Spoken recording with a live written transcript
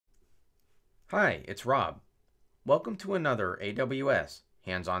Hi, it's Rob. Welcome to another AWS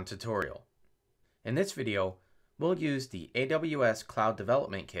Hands-On tutorial. In this video, we'll use the AWS Cloud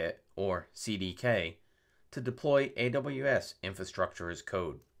Development Kit, or CDK, to deploy AWS Infrastructure as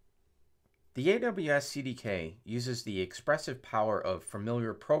code. The AWS CDK uses the expressive power of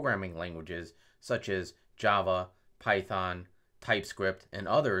familiar programming languages such as Java, Python, TypeScript, and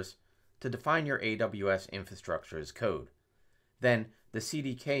others to define your AWS infrastructure as code. Then, the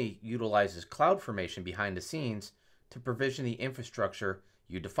CDK utilizes CloudFormation behind the scenes to provision the infrastructure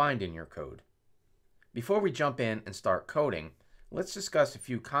you defined in your code. Before we jump in and start coding, let's discuss a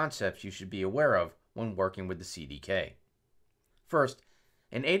few concepts you should be aware of when working with the CDK. First,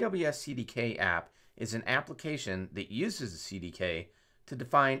 an AWS CDK app is an application that uses the CDK to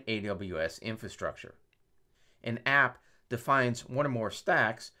define AWS infrastructure. An app defines one or more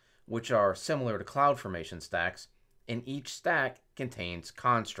stacks, which are similar to CloudFormation stacks, and each stack contains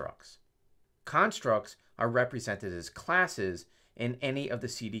constructs. Constructs are represented as classes in any of the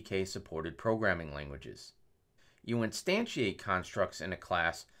CDK supported programming languages. You instantiate constructs in a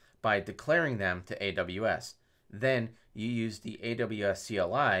class by declaring them to AWS. Then you use the AWS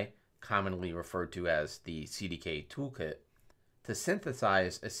CLI, commonly referred to as the CDK toolkit, to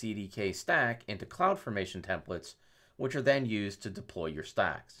synthesize a CDK stack into CloudFormation templates, which are then used to deploy your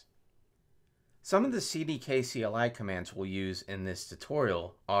stacks. Some of the CDK CLI commands we'll use in this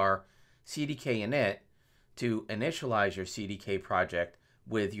tutorial are CDK init to initialize your CDK project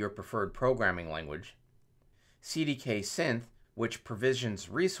with your preferred programming language, CDK synth, which provisions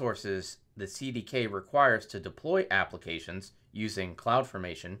resources the CDK requires to deploy applications using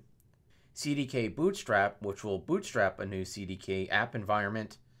CloudFormation, CDK bootstrap, which will bootstrap a new CDK app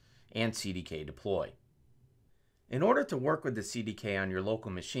environment, and CDK deploy. In order to work with the CDK on your local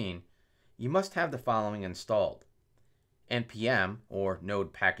machine, you must have the following installed: npm, or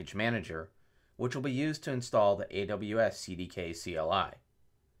Node Package Manager, which will be used to install the AWS CDK CLI.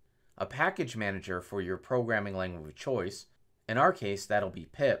 A package manager for your programming language of choice. In our case, that'll be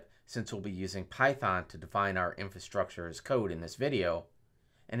pip, since we'll be using Python to define our infrastructure as code in this video,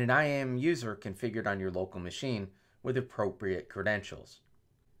 and an IAM user configured on your local machine with appropriate credentials.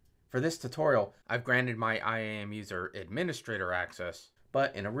 For this tutorial, I've granted my IAM user administrator access,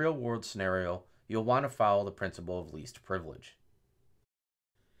 but in a real-world scenario, you'll want to follow the principle of least privilege.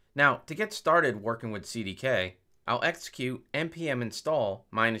 Now, to get started working with CDK, I'll execute npm install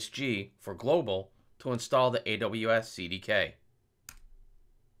 -g for global to install the AWS CDK.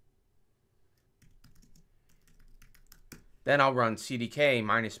 Then I'll run cdk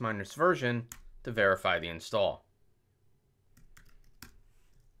 ---- version to verify the install.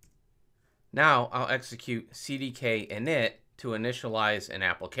 Now I'll execute cdk init to initialize an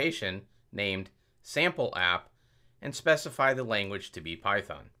application named sample app and specify the language to be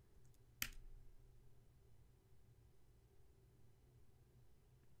Python.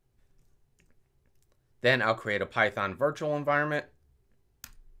 Then I'll create a Python virtual environment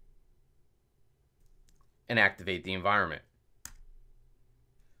and activate the environment.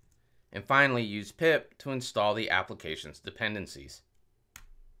 And finally, use pip to install the application's dependencies.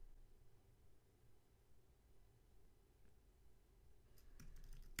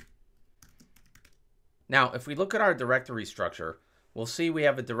 Now, if we look at our directory structure, we'll see we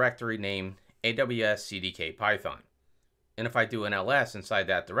have a directory named AWS CDK Python. And if I do an ls inside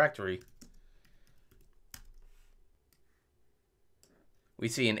that directory, we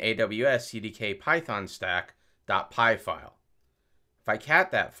see an AWS CDK Python stack.py file. If I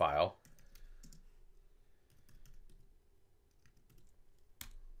cat that file,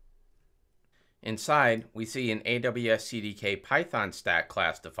 inside we see an AWS CDK Python stack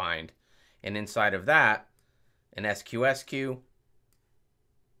class defined, and inside of that, an SQS queue,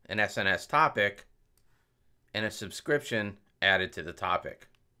 an SNS topic, and a subscription added to the topic.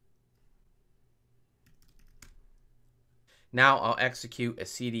 Now I'll execute a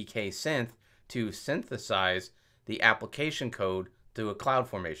CDK synth to synthesize the application code to a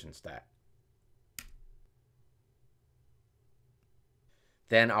CloudFormation stack.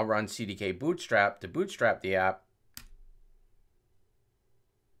 Then I'll run CDK bootstrap to bootstrap the app,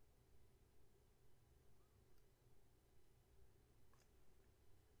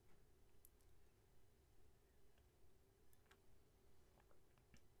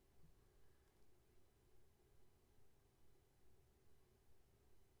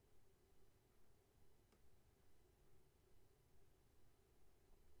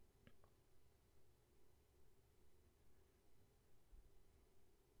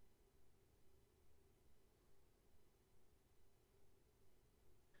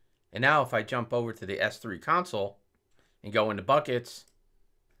 and now if I jump over to the S3 console and go into buckets,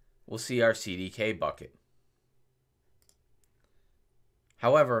 we'll see our CDK bucket.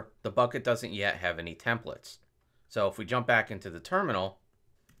 However, the bucket doesn't yet have any templates. So if we jump back into the terminal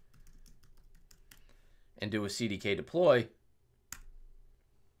and do a CDK deploy,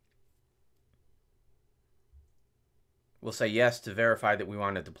 we'll say yes to verify that we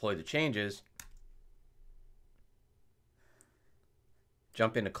want to deploy the changes.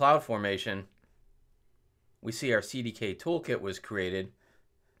 Jump into CloudFormation. We see our CDK toolkit was created.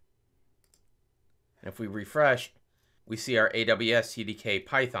 And if we refresh, we see our AWS CDK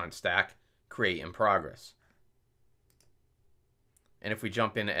Python stack create in progress. And if we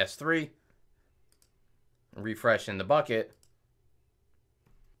jump into S3 and refresh in the bucket,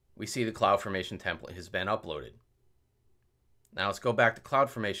 we see the CloudFormation template has been uploaded. Now let's go back to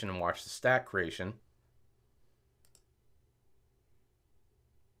CloudFormation and watch the stack creation.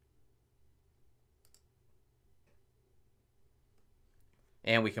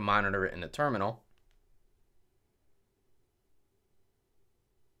 And we can monitor it in the terminal.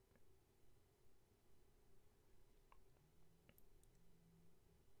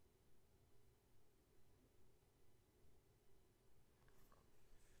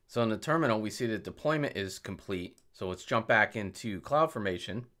 So in the terminal, we see that deployment is complete. So let's jump back into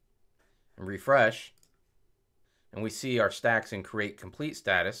CloudFormation and refresh. And we see our stacks in create complete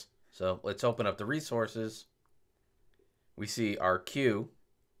status. So let's open up the resources. We see our queue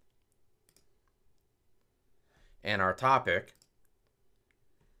and our topic.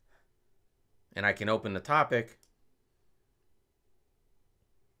 And I can open the topic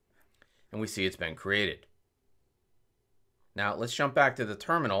and we see it's been created. Now let's jump back to the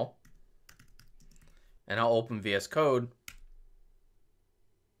terminal and I'll open VS Code,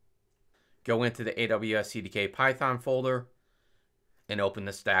 go into the AWS CDK Python folder and open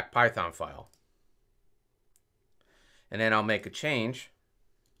the stack Python file. And then I'll make a change,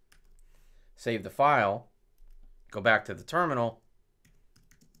 save the file, go back to the terminal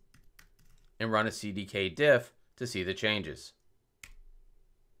and run a CDK diff to see the changes.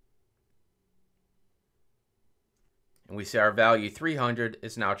 And we see our value 300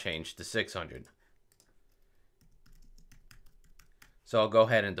 is now changed to 600. So I'll go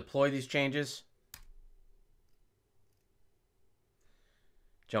ahead and deploy these changes.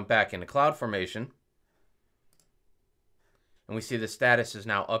 Jump back into CloudFormation. And we see the status is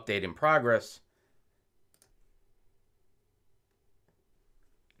now update in progress.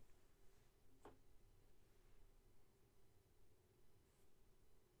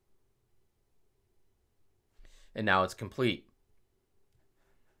 And now it's complete.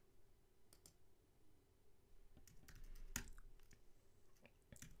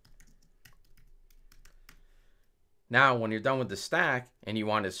 Now, when you're done with the stack and you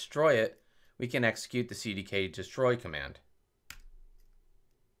want to destroy it, we can execute the CDK destroy command.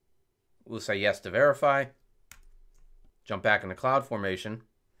 We'll say yes to verify, jump back into CloudFormation,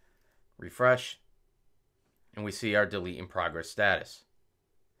 refresh, and we see our delete in progress status.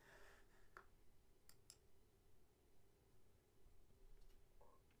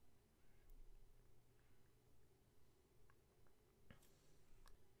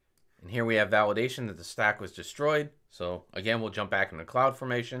 And here we have validation that the stack was destroyed. So again, we'll jump back into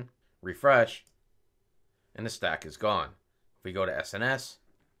CloudFormation, refresh, and the stack is gone. If we go to SNS,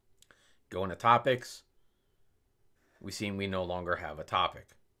 go into topics, we see we no longer have a topic.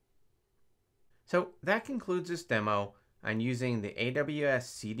 So that concludes this demo on using the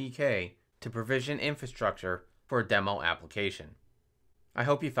AWS CDK to provision infrastructure for a demo application. I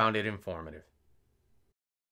hope you found it informative.